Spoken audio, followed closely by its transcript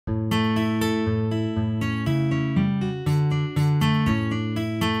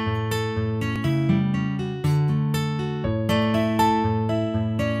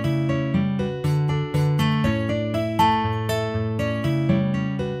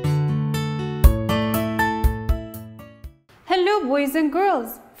boys and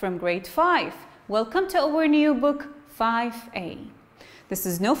girls from grade 5. Welcome to our new book 5A. This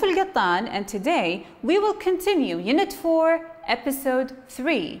is Nofal Gattan, and today we will continue Unit 4, Episode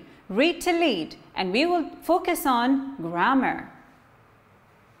 3, Read to Lead, and we will focus on grammar.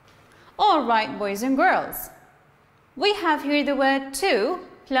 Alright boys and girls, we have here the word to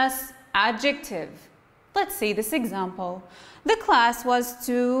plus adjective. Let's see this example. The class was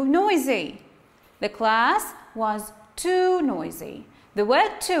too noisy. The class was too noisy. The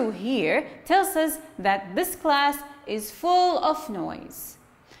word too here tells us that this class is full of noise.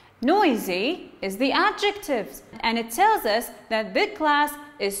 Noisy is the adjective, and it tells us that the class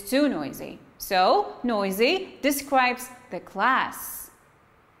is too noisy. So, noisy describes the class.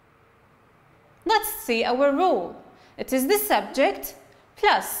 Let's see our rule. It is the subject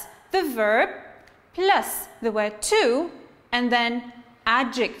plus the verb plus the word to and then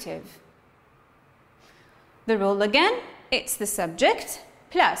adjective. The rule again, it's the subject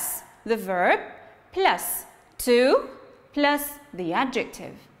plus the verb plus to plus the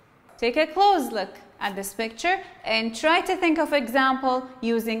adjective. Take a close look at this picture and try to think of example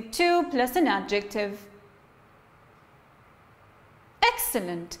using to plus an adjective.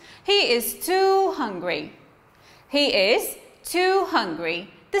 Excellent. He is too hungry. He is too hungry.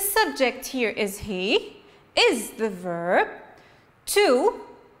 The subject here is he, is the verb, to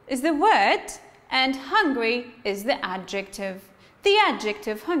is the word, and hungry is the adjective. The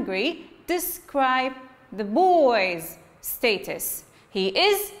adjective hungry describes the boy's status. He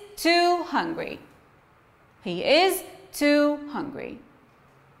is too hungry. He is too hungry.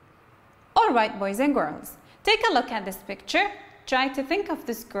 Alright boys and girls, take a look at this picture. Try to think of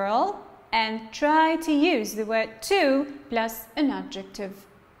this girl and try to use the word to plus an adjective.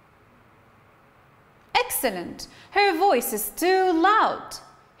 Excellent. Her voice is too loud.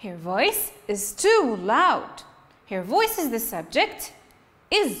 Her voice is too loud. Her voice is the subject,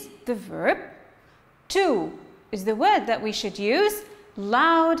 is the verb, too is the word that we should use,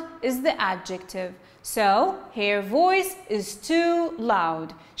 loud is the adjective. So, her voice is too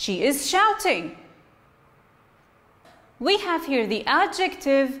loud. She is shouting. We have here the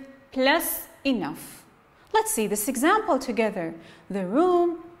adjective plus enough. Let's see this example together. The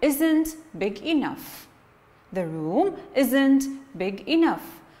room isn't big enough. The room isn't big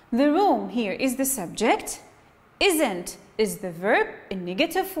enough. The room here is the subject, isn't is the verb in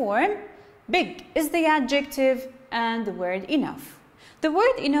negative form, big is the adjective, and the word enough. The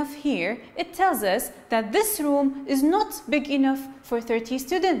word enough here, it tells us that this room is not big enough for 30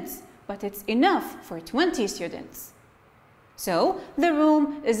 students, but it's enough for 20 students. So, the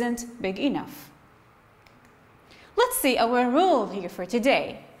room isn't big enough. Let's see our rule here for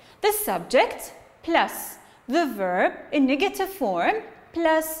today. The subject plus the verb in negative form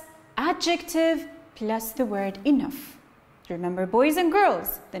plus adjective plus the word enough. Remember boys and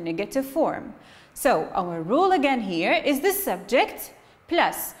girls, the negative form. So our rule again here is the subject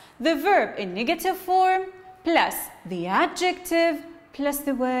plus the verb in negative form plus the adjective plus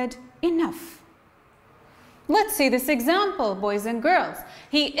the word enough. Let's see this example, boys and girls.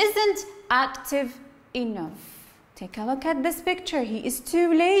 He isn't active enough. Take a look at this picture. He is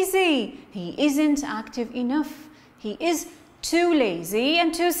too lazy. He isn't active enough. He is too lazy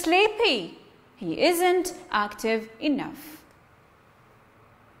and too sleepy. He isn't active enough.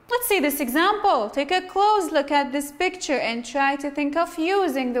 Let's see this example. Take a close look at this picture and try to think of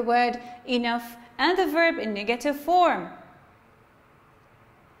using the word enough and the verb in negative form.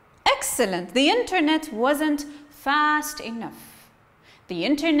 Excellent. The internet wasn't fast enough. The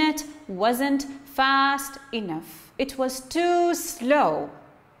internet wasn't fast enough. It was too slow.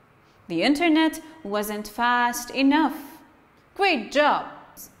 The internet wasn't fast enough. Great job.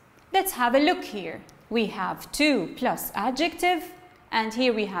 Let's have a look here. We have to plus adjective, and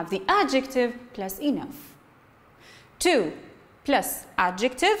here we have the adjective plus enough. To plus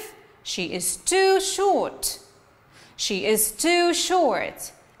adjective, she is too short. She is too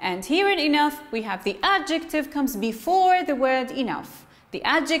short. And here in enough, we have the adjective comes before the word enough. The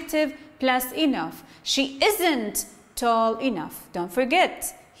adjective plus enough. She isn't tall enough. Don't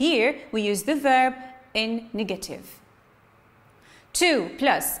forget, here we use the verb in negative. To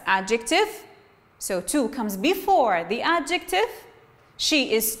plus adjective, so to comes before the adjective.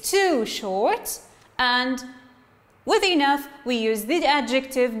 She is too short, and with enough we use the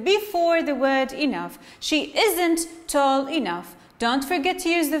adjective before the word enough. She isn't tall enough. Don't forget to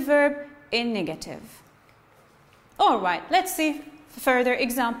use the verb in negative. Alright, let's see further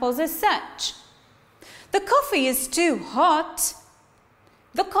examples as such. The coffee is too hot.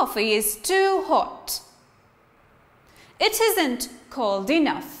 The coffee is too hot. It isn't cold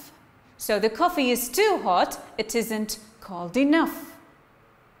enough. So the coffee is too hot. It isn't cold enough.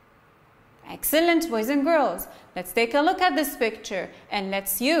 Excellent, boys and girls. Let's take a look at this picture and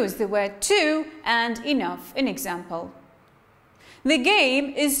let's use the word too and enough in example. The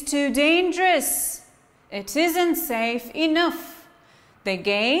game is too dangerous. It isn't safe enough. The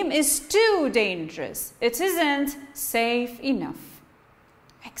game is too dangerous. It isn't safe enough.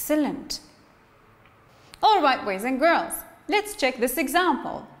 Excellent. All right, boys and girls, let's check this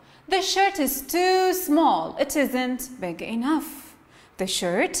example. The shirt is too small. It isn't big enough. The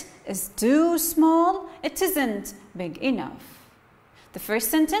shirt is too small. It isn't big enough. The first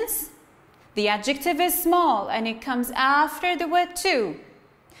sentence, the adjective is small and it comes after the word too.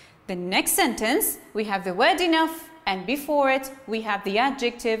 The next sentence, we have the word enough and before it, we have the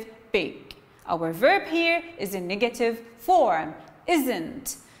adjective big. Our verb here is in negative form,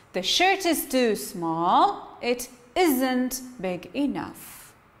 isn't. The shirt is too small. It isn't big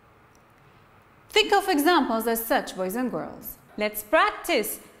enough. Think of examples as such, boys and girls. Let's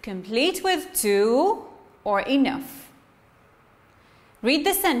practice complete with too or enough. Read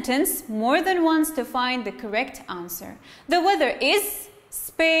the sentence more than once to find the correct answer. The weather is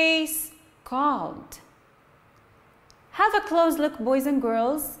space cold. Have a close look, boys and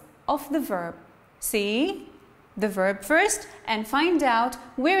girls, of the verb. See the verb first and find out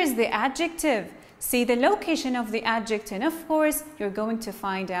where is the adjective. See the location of the adjective and of course you're going to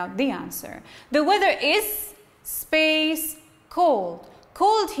find out the answer. The weather is space cold.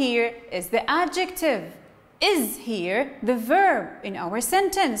 Cold here is the adjective. Is here the verb in our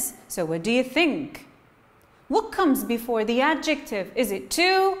sentence. So what do you think? What comes before the adjective? Is it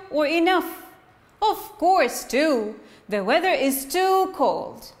too or enough? Of course too. The weather is too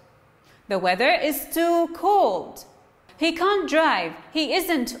cold. The weather is too cold. He can't drive. He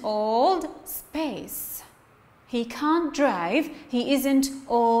isn't old. Space. He can't drive. He isn't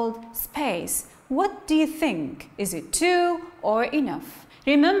old. Space. What do you think? Is it too or enough?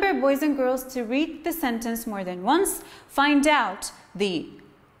 Remember, boys and girls, to read the sentence more than once, find out the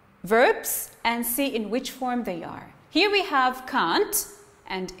verbs and see in which form they are. Here we have can't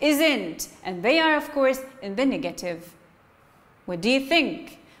and isn't, and they are, of course, in the negative. What do you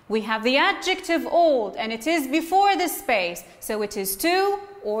think? We have the adjective old and it is before the space, so it is too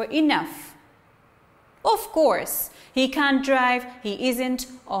or enough. Of course, he can't drive, he isn't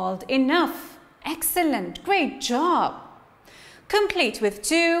old enough. Excellent, great job. Complete with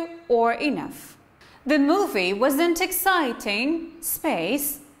too or enough. The movie wasn't exciting,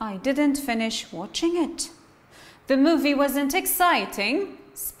 space, I didn't finish watching it. The movie wasn't exciting,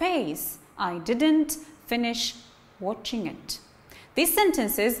 space, I didn't finish watching it. These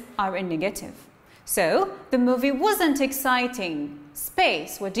sentences are in negative. So, the movie wasn't exciting,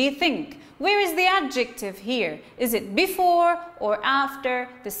 space, what do you think? Where is the adjective here? Is it before or after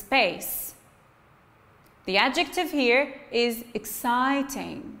the space? The adjective here is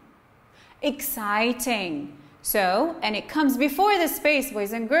exciting. Exciting. So, and it comes before the space,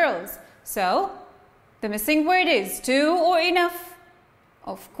 boys and girls. So, the missing word is too or enough?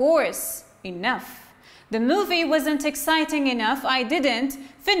 Of course, enough. The movie wasn't exciting enough. I didn't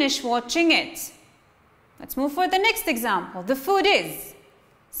finish watching it. Let's move for the next example. The food is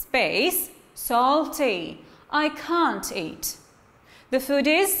space, salty. I can't eat. The food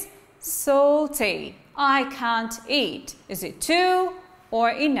is salty. I can't eat. Is it too or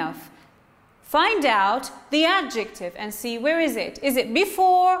enough? Find out the adjective and see where is it. Is it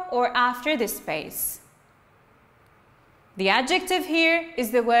before or after the space? The adjective here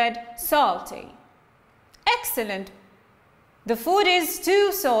is the word salty. Excellent. The food is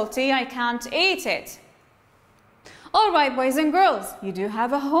too salty. I can't eat it. All right, boys and girls, you do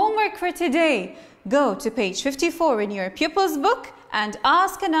have a homework for today. Go to page 54 in your pupil's book and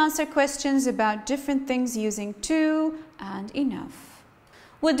ask and answer questions about different things using too and enough.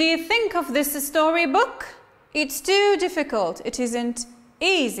 What do you think of this storybook? It's too difficult. It isn't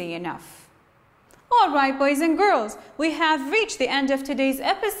easy enough. All right, boys and girls, we have reached the end of today's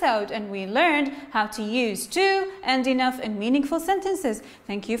episode and we learned how to use too and enough in meaningful sentences.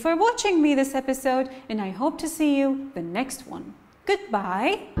 Thank you for watching me this episode and I hope to see you the next one.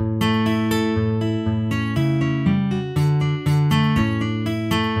 Goodbye.